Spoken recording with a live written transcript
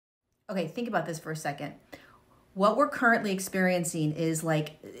Okay, think about this for a second. What we're currently experiencing is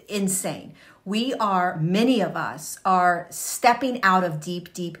like insane. Many of us are stepping out of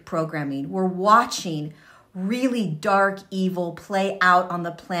deep programming. We're watching really dark evil play out on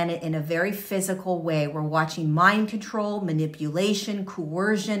the planet in a very physical way. We're watching mind control, manipulation,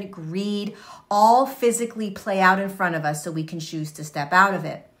 coercion, greed, all physically play out in front of us so we can choose to step out of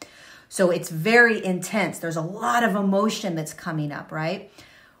it. So it's very intense. There's a lot of emotion that's coming up, right?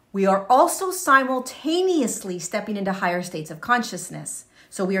 We are also simultaneously stepping into higher states of consciousness.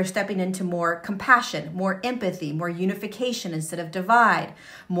 So we are stepping into more compassion, more empathy, more unification instead of divide,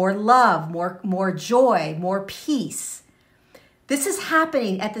 more love, more joy, more peace. This is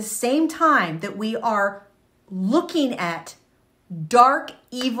happening at the same time that we are looking at dark,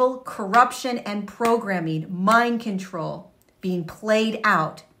 evil, corruption, and programming, mind control being played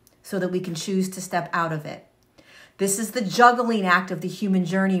out so that we can choose to step out of it. This is the juggling act of the human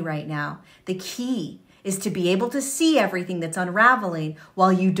journey right now. The key is to be able to see everything that's unraveling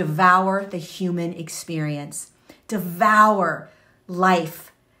while you devour the human experience. Devour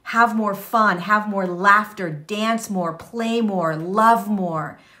life. Have more fun, have more laughter, dance more, play more, love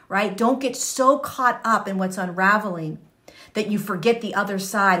more, right? Don't get so caught up in what's unraveling that you forget the other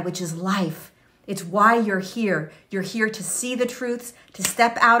side, which is life. It's why you're here. You're here to see the truths, to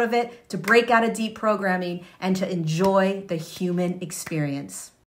step out of it, to break out of deep programming, and to enjoy the human experience.